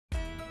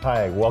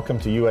Hi, welcome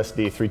to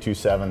USD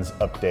 327's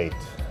update.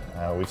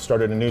 We've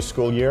started a new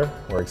school year.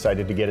 We're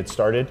excited to get it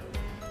started.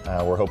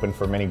 We're hoping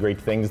for many great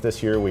things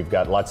this year. We've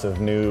got lots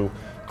of new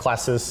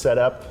classes set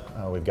up.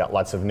 We've got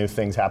lots of new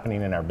things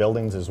happening in our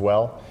buildings as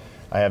well.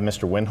 I have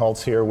Mr.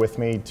 Windholz here with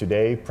me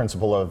today,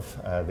 principal of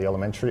the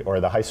elementary or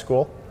the high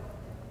school.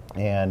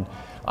 And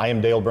I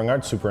am Dale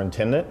Brungardt,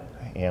 superintendent,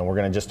 and we're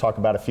going to just talk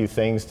about a few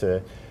things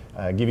to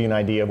give you an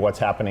idea of what's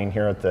happening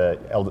here at the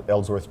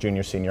Ellsworth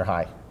Junior Senior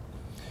High.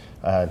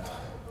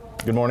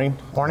 Good morning.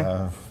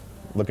 Morning.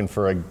 Looking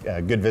for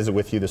a good visit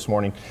with you this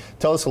morning.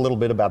 Tell us a little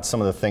bit about some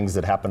of the things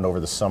that happened over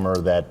the summer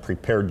that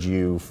prepared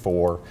you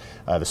for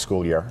the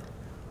school year.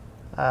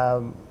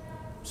 Some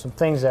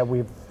things that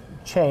we've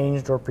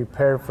changed or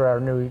prepared for our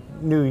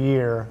new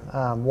year.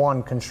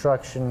 One,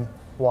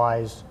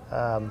 construction-wise.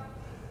 Well,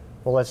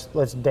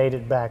 let's date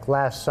it back.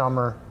 Last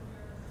summer,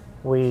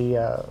 we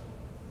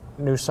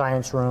new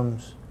science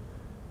rooms,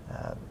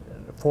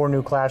 4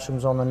 new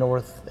classrooms on the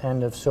north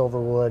end of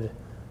Silverwood.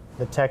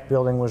 The tech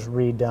building was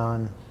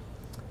redone.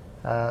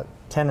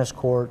 Tennis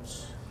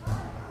courts.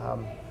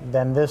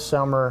 Then this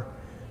summer,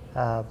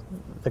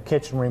 the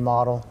kitchen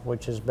remodel,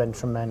 which has been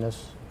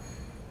tremendous.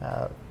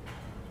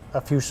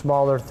 A few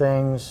smaller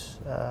things,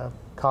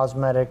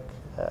 cosmetic,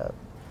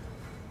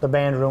 the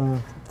band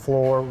room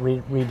floor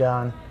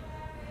redone,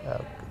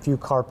 a few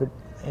carpet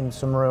in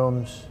some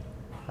rooms.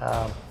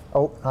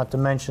 Oh, not to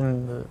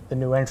mention the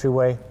new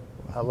entryway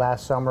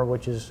last summer,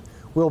 which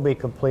will be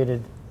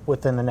completed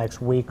within the next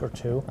week or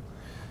two.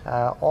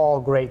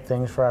 All great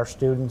things for our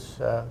students,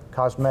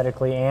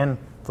 cosmetically and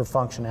for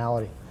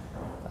functionality.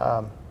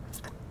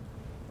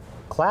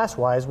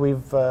 Class-wise,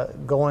 we've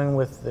going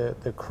with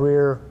the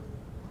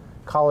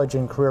college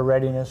and career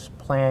readiness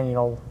plan,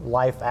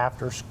 life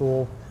after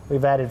school.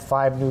 We've added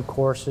 5 new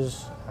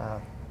courses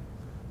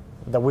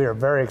that we are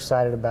very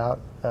excited about.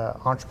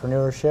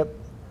 Entrepreneurship,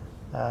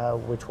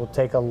 which will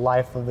take a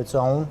life of its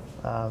own.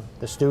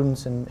 The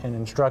students and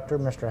instructor,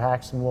 Mr.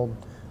 Haxton,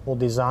 will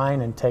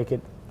design and take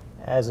it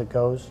as it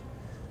goes.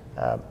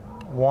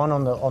 One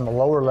on the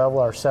lower level,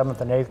 our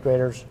 7th and 8th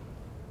graders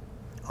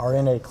are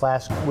in a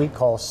class we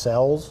call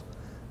CELS,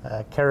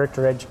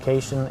 Character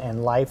Education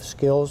and Life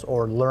Skills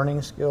or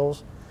Learning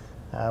Skills,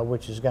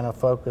 which is going to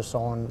focus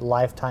on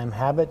lifetime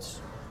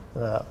habits,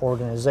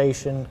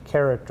 organization,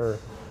 character,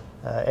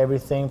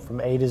 everything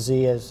from A to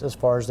Z as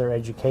far as their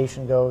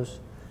education goes.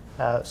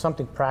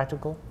 Something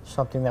practical,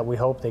 something that we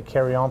hope they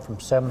carry on from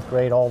 7th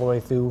grade all the way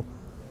through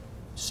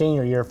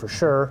senior year for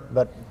sure,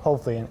 but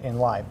hopefully in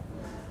life.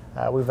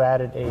 We've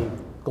added a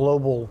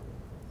global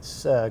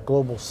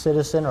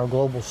citizen or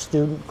global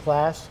student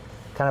class,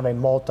 kind of a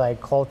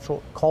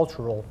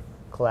multicultural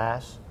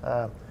class.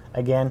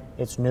 Again,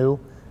 it's new.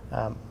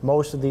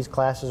 Most of these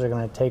classes are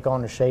going to take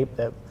on a shape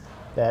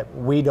that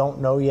we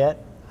don't know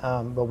yet,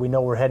 but we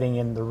know we're heading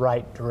in the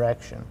right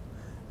direction.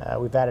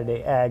 We've added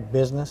a ag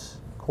business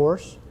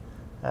course,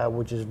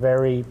 which is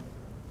very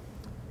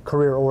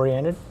career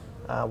oriented.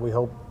 We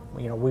hope,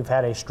 we've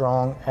had a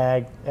strong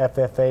ag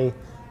FFA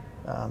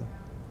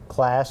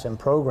class and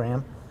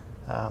program.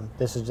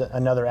 This is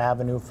another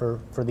avenue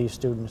for these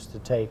students to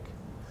take.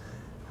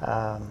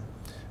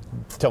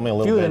 Tell me a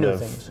little bit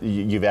of,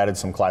 you've added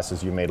some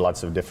classes, you made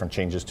lots of different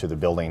changes to the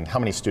building. How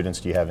many students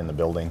do you have in the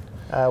building?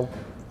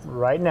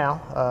 Right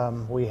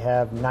now, we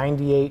have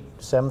 98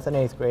 7th and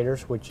 8th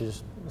graders, which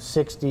is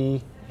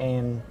 60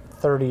 and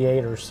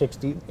 38 or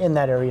 60 in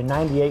that area,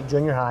 98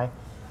 junior high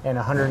and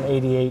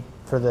 188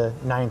 for the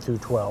 9 through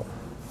 12.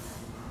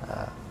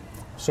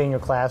 Senior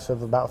class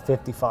of about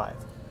 55.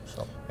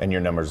 So. And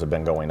your numbers have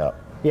been going up?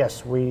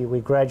 Yes, we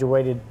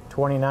graduated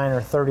 29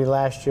 or 30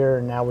 last year,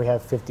 and now we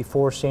have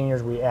 54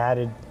 seniors. We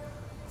added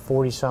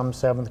 40-some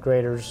 7th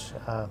graders,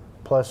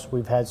 plus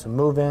we've had some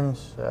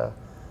move-ins,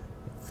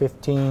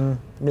 15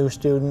 new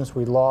students.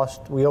 We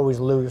always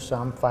lose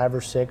some, 5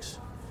 or 6.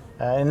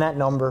 And that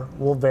number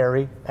will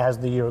vary as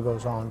the year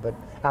goes on, but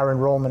our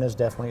enrollment is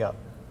definitely up.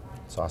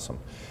 That's awesome.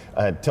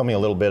 Tell me a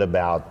little bit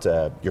about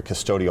your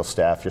custodial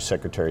staff, your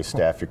secretary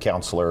staff, your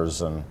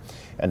counselors, and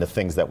the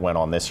things that went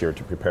on this year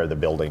to prepare the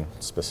building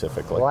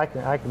specifically. Well, I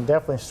can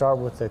definitely start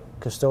with the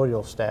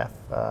custodial staff.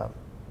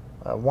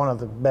 One of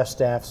the best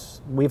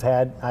staffs we've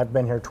had. I've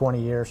been here 20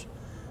 years.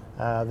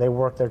 They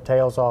work their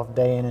tails off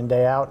day in and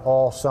day out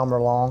all summer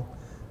long.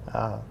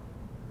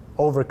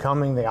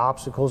 Overcoming the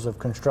obstacles of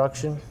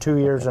construction 2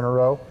 years in a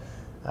row.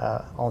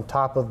 On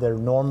top of their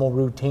normal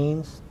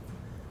routines,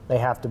 they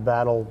have to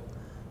battle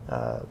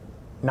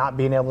not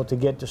being able to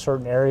get to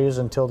certain areas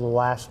until the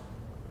last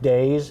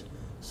days.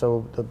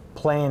 So the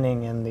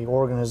planning and the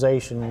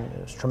organization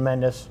is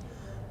tremendous.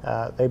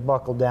 They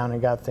buckled down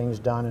and got things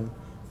done,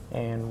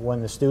 and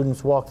when the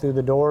students walked through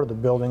the door, the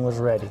building was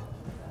ready,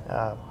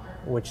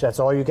 which that's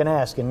all you can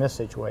ask in this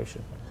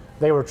situation.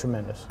 They were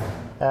tremendous.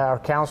 Our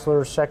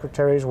counselors,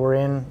 secretaries were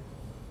in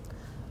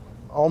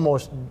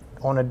almost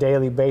on a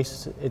daily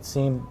basis, it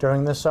seemed,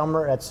 during the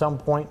summer. At some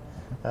point,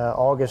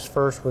 August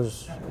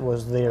 1st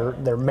was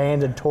their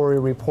mandatory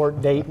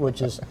report date,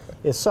 which is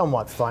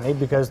somewhat funny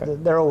because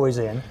they're always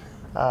in.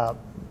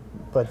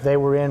 but they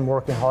were in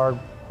working hard,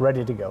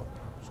 ready to go.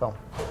 So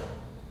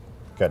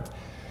good.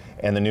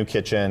 And the new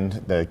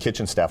kitchen, the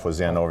kitchen staff was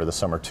in over the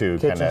summer too,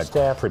 kind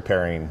of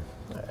preparing.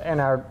 And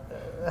our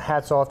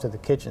hats off to the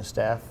kitchen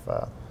staff.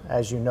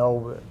 As you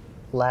know,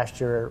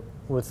 last year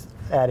with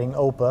adding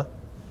OPA,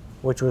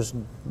 which was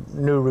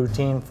new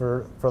routine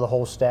for the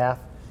whole staff,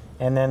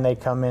 and then they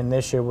come in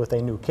this year with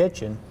a new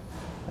kitchen,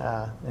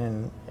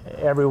 and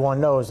everyone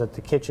knows that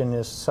the kitchen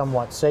is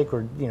somewhat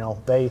sacred. You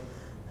know,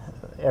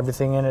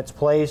 everything in its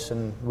place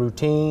and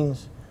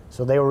routines.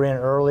 So they were in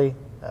early,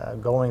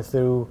 going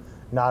through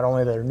not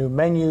only their new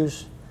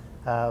menus,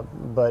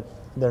 but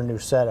their new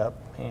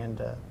setup,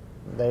 and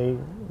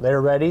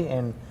they're ready,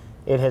 and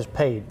it has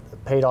paid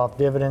off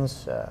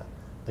dividends.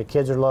 The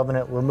kids are loving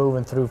it. We're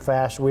moving through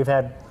fast. We've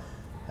had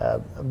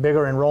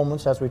bigger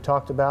enrollments, as we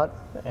talked about,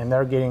 and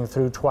they're getting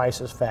through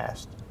twice as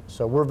fast.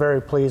 So we're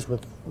very pleased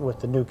with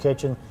the new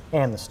kitchen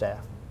and the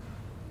staff.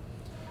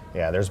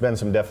 Yeah, there's been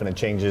some definite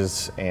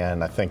changes,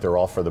 and I think they're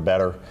all for the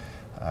better.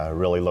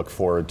 Really look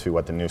forward to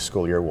what the new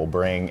school year will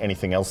bring.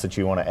 Anything else that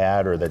you want to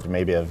add or that you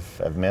maybe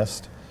have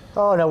missed?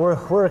 Oh no,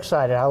 we're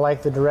excited. I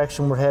like the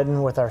direction we're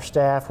heading with our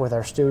staff, with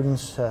our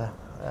students.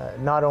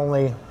 Not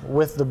only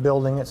with the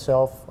building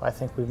itself, I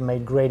think we've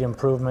made great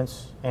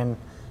improvements, and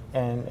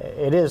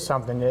it is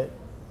something that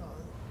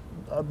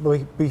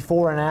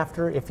before and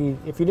after. If you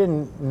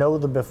didn't know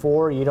the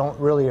before, you don't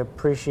really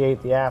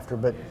appreciate the after.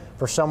 But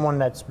for someone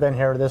that's been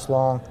here this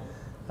long,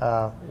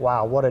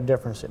 wow, what a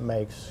difference it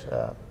makes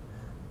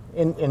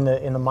in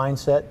the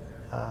mindset,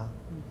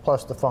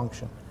 plus the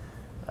function.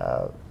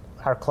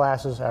 Our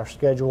classes, our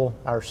schedule,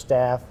 our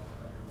staff,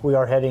 we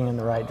are heading in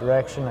the right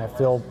direction. I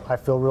feel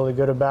really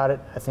good about it.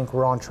 I think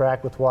we're on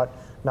track with what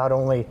not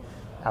only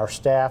our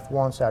staff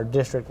wants, our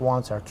district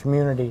wants, our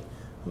community,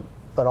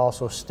 but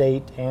also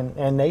state and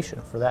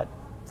nation for that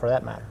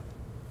matter.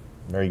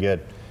 Very good.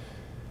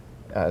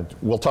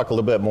 We'll talk a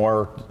little bit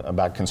more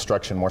about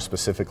construction more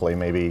specifically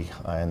maybe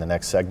in the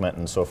next segment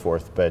and so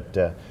forth,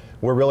 but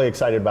we're really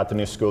excited about the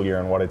new school year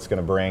and what it's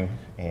going to bring,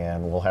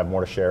 and we'll have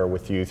more to share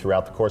with you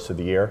throughout the course of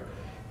the year,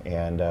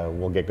 and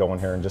we'll get going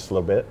here in just a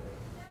little bit.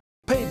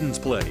 Payton's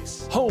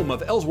Place, home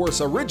of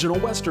Ellsworth's original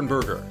Western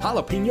Burger,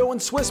 jalapeno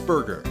and Swiss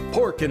Burger,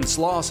 pork and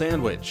slaw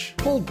sandwich,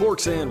 pulled pork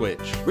sandwich,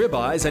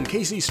 ribeyes and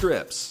Casey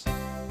strips.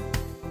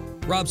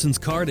 Robson's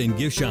Card and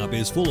Gift Shop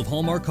is full of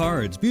Hallmark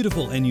cards,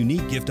 beautiful and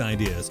unique gift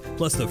ideas,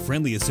 plus the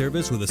friendliest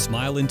service with a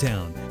smile in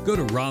town. Go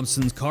to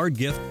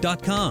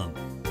robsonscardgift.com.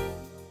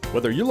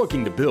 Whether you're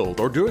looking to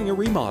build or doing a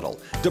remodel,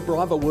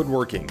 DeBrava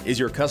Woodworking is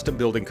your custom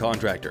building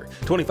contractor.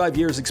 25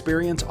 years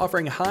experience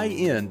offering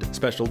high-end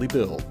specialty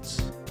builds.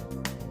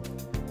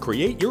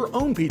 Create your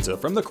own pizza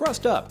from the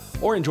crust up,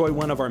 or enjoy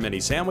one of our many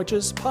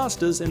sandwiches,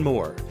 pastas, and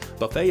more.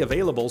 Buffet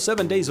available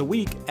 7 days a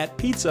week at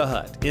Pizza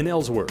Hut in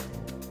Ellsworth.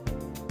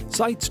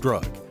 Sites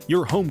Drug,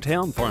 your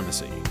hometown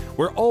pharmacy.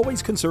 We're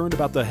always concerned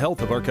about the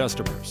health of our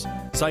customers.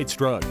 Sites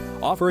Drug,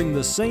 offering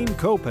the same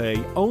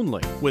copay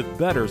only with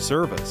better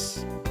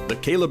service. The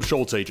Caleb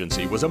Schultz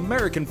Agency was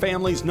American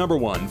Family's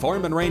 #1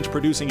 farm and ranch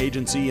producing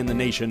agency in the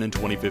nation in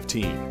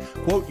 2015.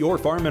 Quote your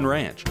farm and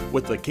ranch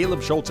with the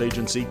Caleb Schultz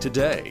Agency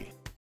today.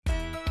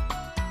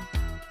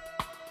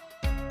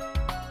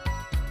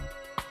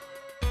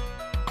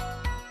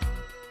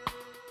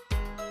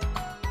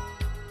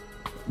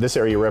 This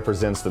area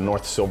represents the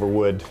North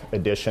Silverwood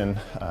addition.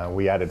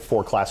 We added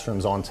 4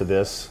 classrooms onto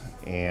this,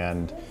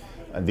 and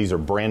these are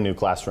brand new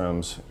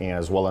classrooms,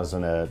 as well as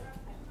an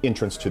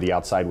entrance to the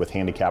outside with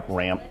handicap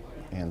ramp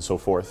and so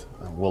forth.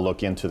 We'll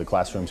look into the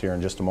classrooms here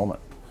in just a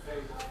moment.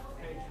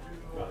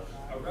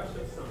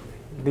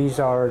 These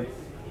are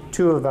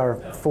 2 of our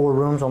 4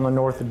 rooms on the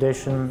north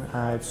addition.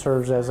 It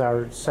serves as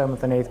our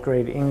 7th and 8th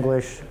grade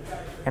English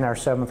and our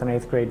 7th and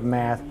 8th grade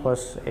math,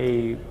 plus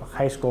a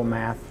high school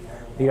math.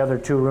 The other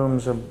 2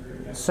 rooms are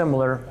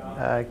similar,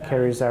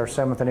 carries our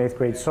 7th and 8th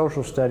grade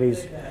social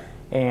studies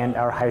and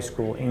our high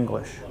school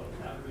English.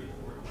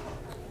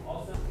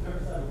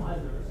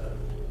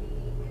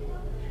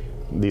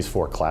 These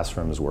 4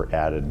 classrooms were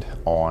added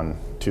on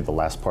to the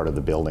last part of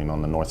the building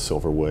on the North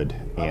Silverwood,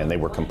 and they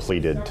were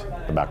completed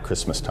about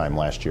Christmas time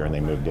last year, and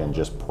they moved in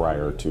just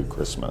prior to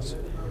Christmas.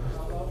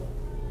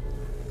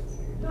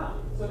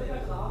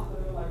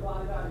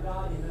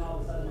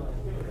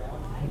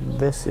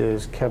 This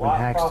is Kevin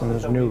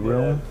Haxton's new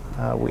room.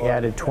 We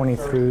added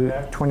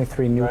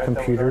 23 new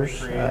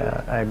computers,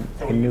 a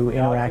new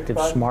interactive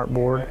smart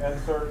board,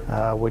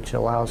 which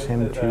allows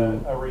him to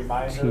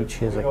teach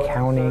his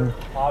accounting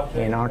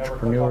and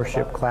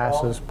entrepreneurship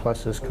classes,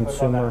 plus his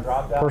personal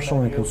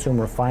and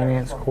consumer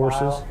finance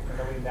courses.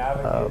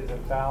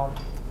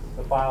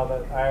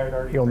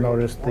 You'll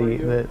notice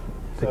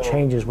the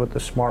changes with the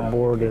smart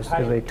board is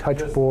a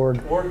touch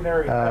board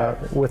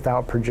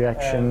without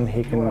projection.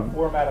 He can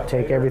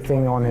take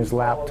everything on his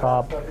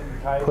laptop,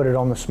 put it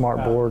on the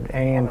smart board,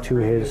 and to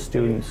his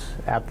students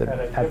at the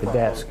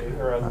desk.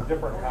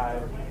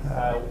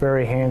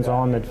 Very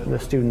hands-on. The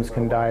students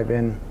can dive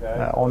in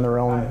on their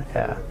own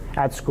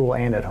at school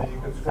and at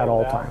home at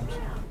all times.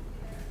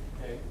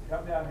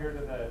 Come down here to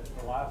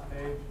the last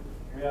page.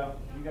 We have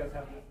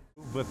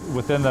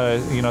Within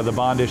the the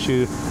bond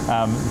issue,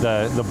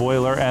 the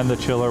boiler and the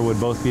chiller would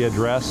both be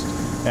addressed,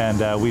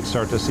 and we'd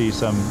start to see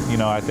some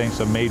I think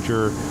some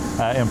major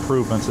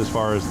improvements as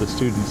far as the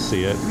students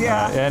see it,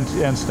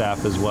 and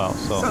staff as well.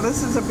 So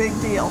this is a big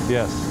deal.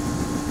 Yes.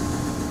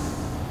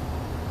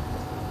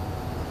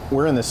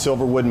 We're in the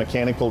Silverwood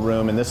mechanical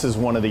room, and this is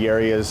one of the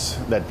areas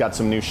that got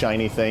some new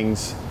shiny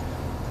things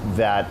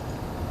that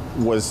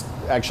was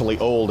actually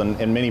old,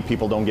 and many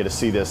people don't get to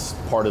see this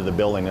part of the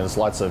building. There's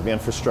lots of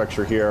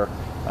infrastructure here,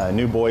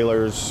 new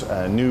boilers,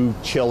 new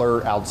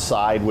chiller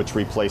outside, which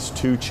replaced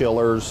 2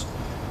 chillers.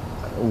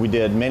 We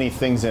did many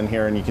things in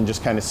here, and you can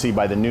just kind of see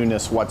by the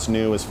newness what's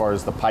new as far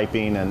as the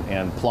piping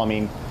and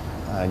plumbing.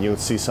 You'll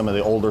see some of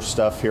the older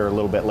stuff here a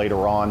little bit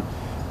later on.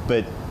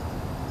 But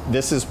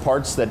this is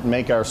parts that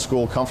make our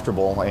school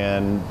comfortable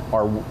and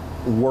are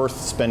worth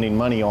spending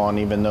money on,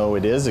 even though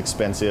it is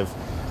expensive.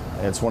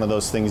 It's one of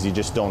those things you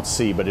just don't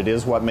see, but it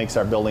is what makes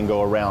our building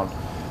go around.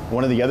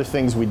 One of the other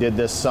things we did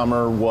this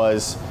summer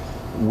was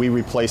we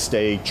replaced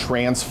a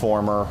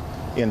transformer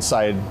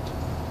inside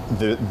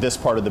this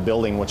part of the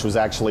building, which was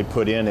actually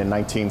put in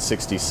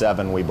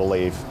 1967, we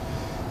believe.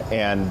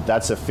 And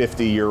that's a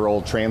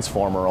 50-year-old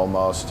transformer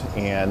almost.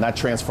 And that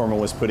transformer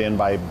was put in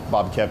by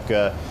Bob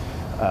Kepka,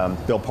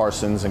 Bill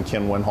Parsons, and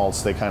Ken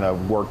Windholz. They kind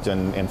of worked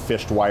and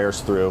fished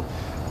wires through.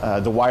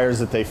 The wires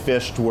that they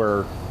fished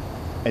were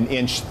an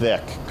inch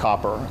thick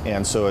copper,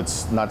 and so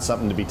it's not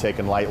something to be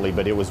taken lightly,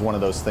 but it was one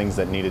of those things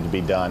that needed to be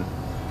done.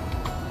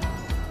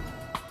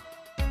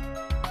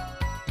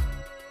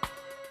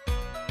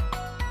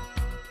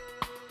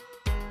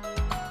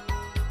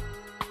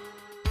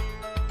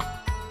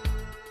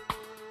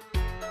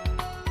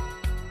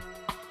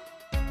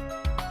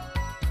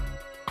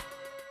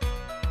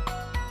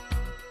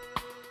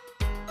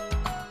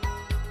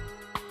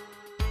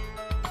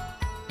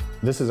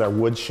 This is our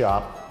wood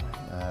shop.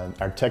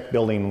 Our tech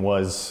building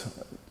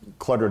was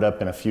cluttered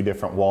up in a few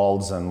different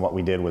walls, and what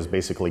we did was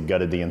basically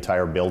gutted the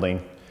entire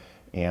building,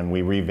 and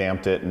we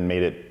revamped it and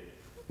made it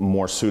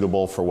more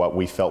suitable for what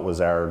we felt was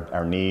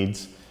our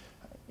needs.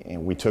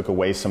 And we took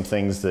away some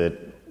things that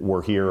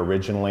were here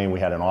originally. We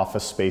had an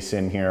office space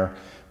in here.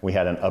 We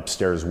had an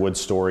upstairs wood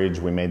storage.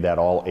 We made that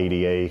all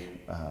ADA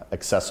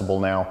accessible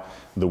now.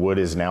 The wood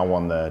is now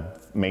on the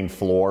main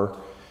floor,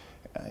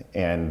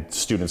 and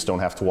students don't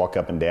have to walk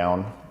up and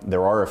down.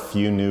 There are a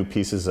few new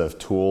pieces of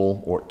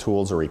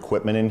tools or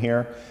equipment in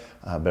here,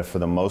 but for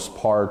the most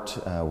part,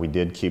 we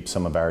did keep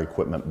some of our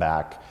equipment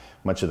back.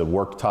 Much of the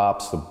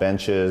worktops, the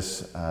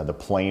benches, the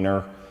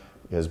planer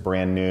is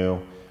brand new,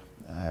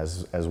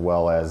 as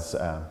well as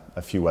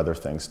a few other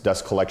things.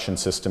 Dust collection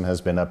system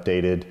has been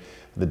updated.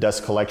 The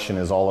dust collection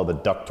is all of the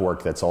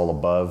ductwork that's all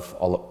above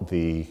all of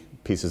the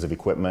pieces of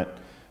equipment.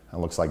 It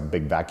looks like a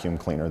big vacuum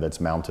cleaner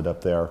that's mounted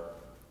up there.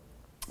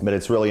 But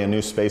it's really a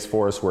new space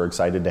for us. We're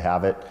excited to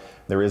have it.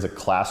 There is a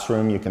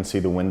classroom. You can see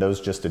the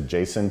windows just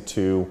adjacent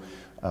to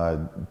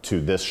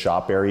this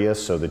shop area,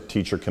 so the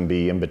teacher can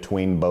be in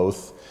between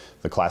both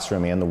the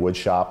classroom and the wood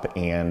shop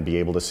and be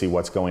able to see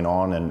what's going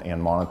on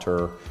and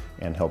monitor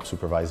and help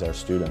supervise our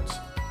students.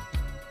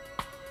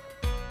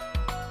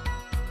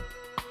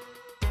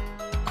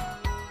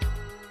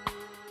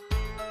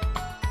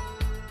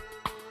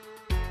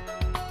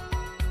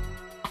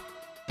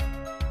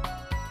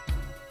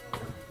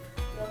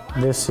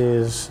 This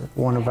is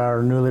one of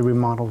our newly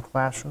remodeled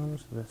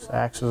classrooms. This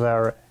acts as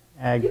our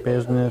ag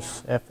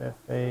business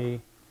FFA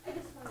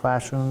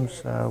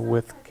classrooms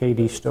with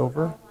Katie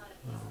Stover.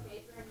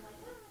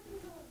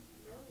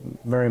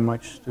 Very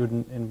much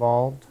student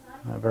involved,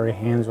 very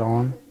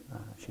hands-on.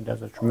 She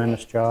does a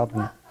tremendous job,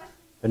 and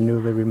the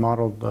newly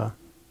remodeled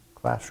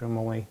classroom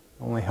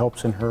only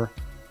helps in her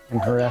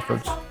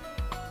efforts.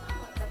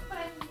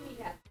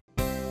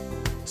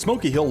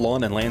 Smoky Hill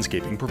Lawn and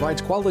Landscaping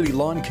provides quality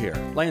lawn care,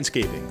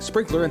 landscaping,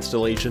 sprinkler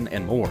installation,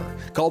 and more.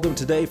 Call them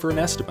today for an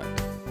estimate.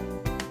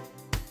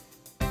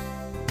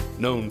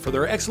 Known for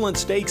their excellent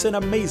steaks and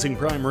amazing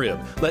prime rib,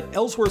 let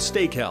Ellsworth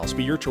Steakhouse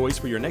be your choice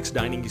for your next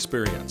dining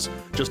experience.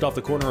 Just off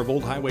the corner of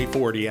Old Highway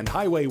 40 and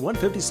Highway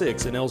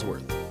 156 in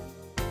Ellsworth.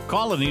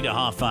 Call Anita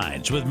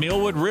Hoffines with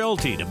Millwood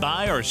Realty to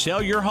buy or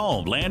sell your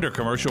home, land, or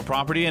commercial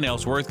property in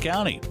Ellsworth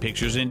County.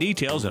 Pictures and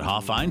details at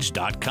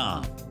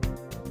hoffines.com.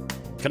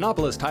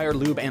 Canopolis Tire,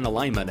 Lube, and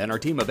Alignment and our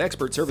team of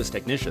expert service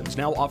technicians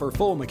now offer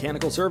full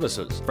mechanical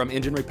services, from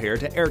engine repair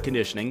to air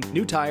conditioning,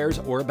 new tires,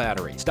 or a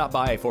battery. Stop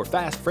by for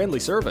fast, friendly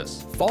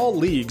service. Fall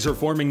leagues are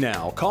forming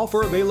now. Call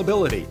for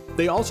availability.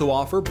 They also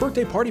offer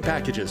birthday party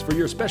packages for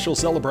your special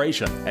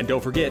celebration. And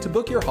don't forget to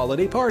book your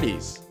holiday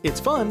parties.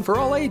 It's fun for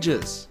all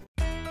ages.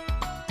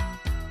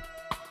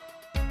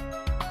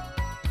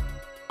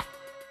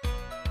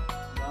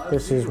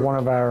 This is one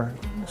of our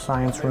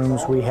science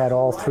rooms. We had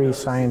all 3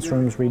 science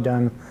rooms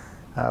redone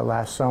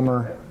last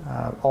summer.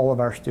 All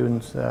of our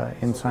students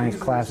in science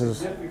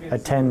classes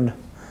attend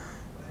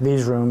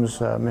these rooms,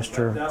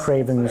 Mr.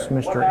 Cravens,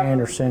 Mr.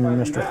 Anderson,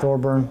 and Mr.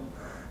 Thorburn,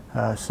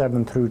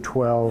 7 through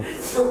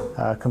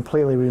 12,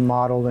 completely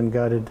remodeled and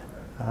gutted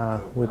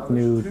with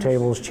new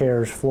tables,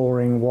 chairs,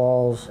 flooring,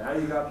 walls,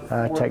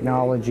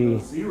 technology,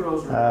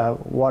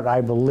 what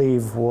I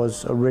believe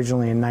was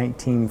originally in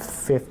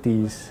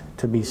 1950s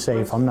to be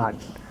safe. I'm not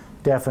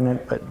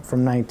definite, but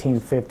from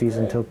 1950s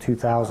until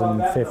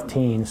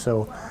 2015,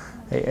 so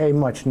a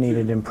much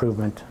needed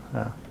improvement.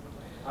 How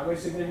many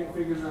significant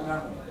figures are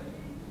that?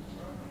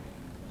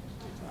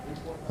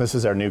 This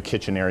is our new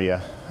kitchen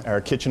area. Our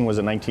kitchen was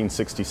a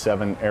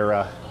 1967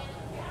 era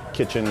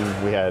kitchen.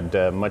 We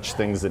had much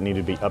things that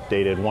needed to be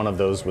updated. One of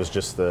those was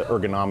just the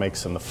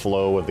ergonomics and the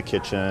flow of the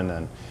kitchen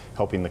and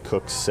helping the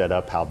cooks set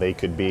up how they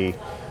could be.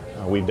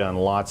 We've done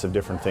lots of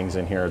different things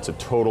in here. It's a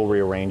total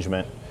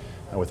rearrangement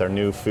with our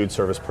new food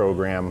service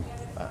program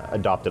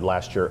adopted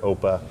last year,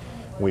 OPA.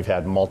 We've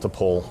had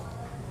multiple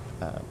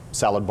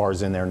salad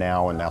bars in there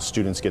now, and now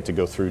students get to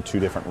go through 2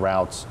 different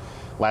routes.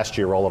 Last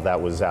year, all of that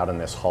was out in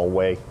this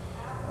hallway.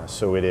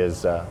 So it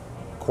is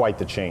quite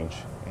the change,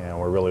 and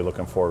we're really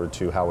looking forward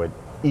to how it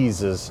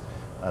eases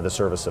the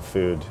service of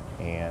food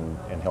and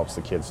helps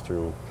the kids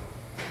through.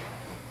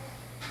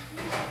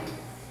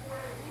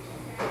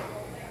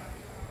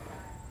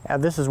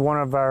 This is one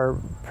of our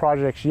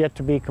projects yet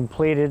to be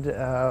completed.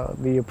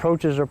 The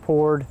approaches are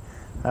poured.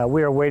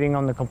 We are waiting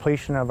on the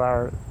completion of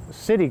our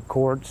city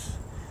courts.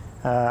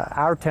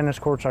 Our tennis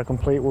courts are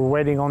complete. We're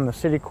waiting on the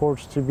city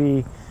courts to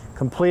be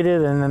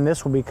completed, and then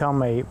this will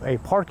become a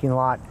parking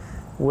lot,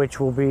 which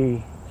will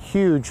be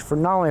huge for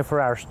not only for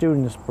our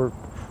students, but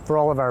for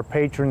all of our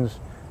patrons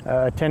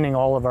attending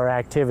all of our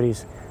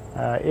activities.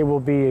 It will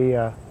be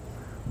a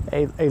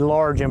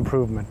large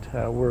improvement.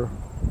 We're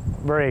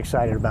very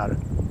excited about it.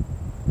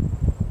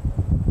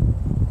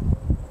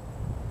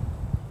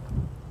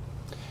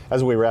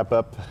 As we wrap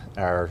up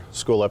our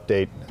school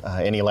update,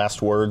 any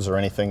last words or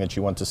anything that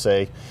you want to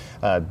say?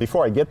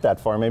 Before I get that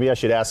far, maybe I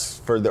should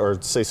ask for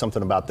or say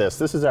something about this.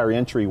 This is our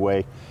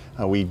entryway.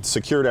 We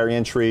secured our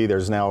entry.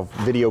 There's now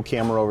video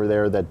camera over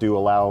there that do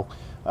allow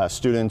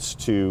students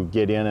to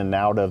get in and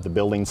out of the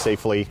building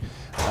safely.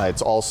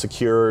 It's all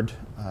secured.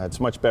 It's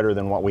much better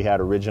than what we had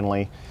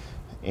originally.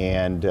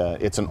 And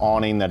it's an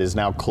awning that is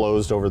now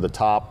closed over the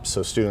top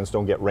so students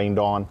don't get rained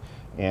on.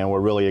 And we're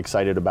really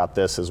excited about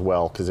this as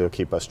well because it'll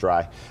keep us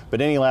dry. But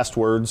any last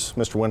words,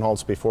 Mr.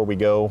 Windholz, before we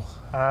go?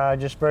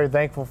 Just very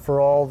thankful for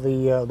all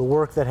the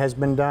work that has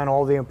been done,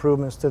 all the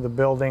improvements to the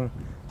building,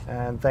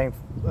 and thank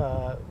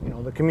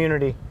the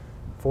community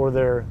for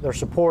their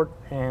support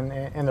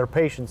and their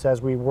patience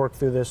as we work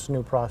through this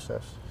new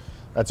process.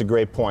 That's a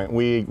great point.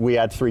 We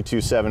at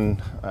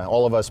 327,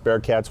 all of us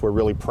Bearcats, we're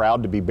really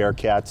proud to be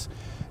Bearcats.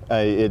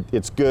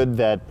 It's good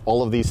that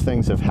all of these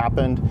things have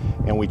happened,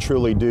 and we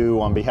truly do,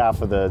 on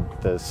behalf of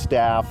the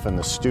staff and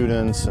the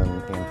students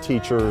and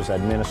teachers,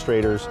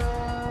 administrators,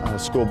 the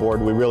school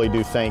board, we really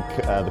do thank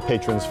the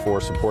patrons for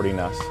supporting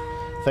us.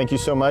 Thank you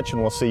so much,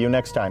 and we'll see you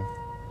next time.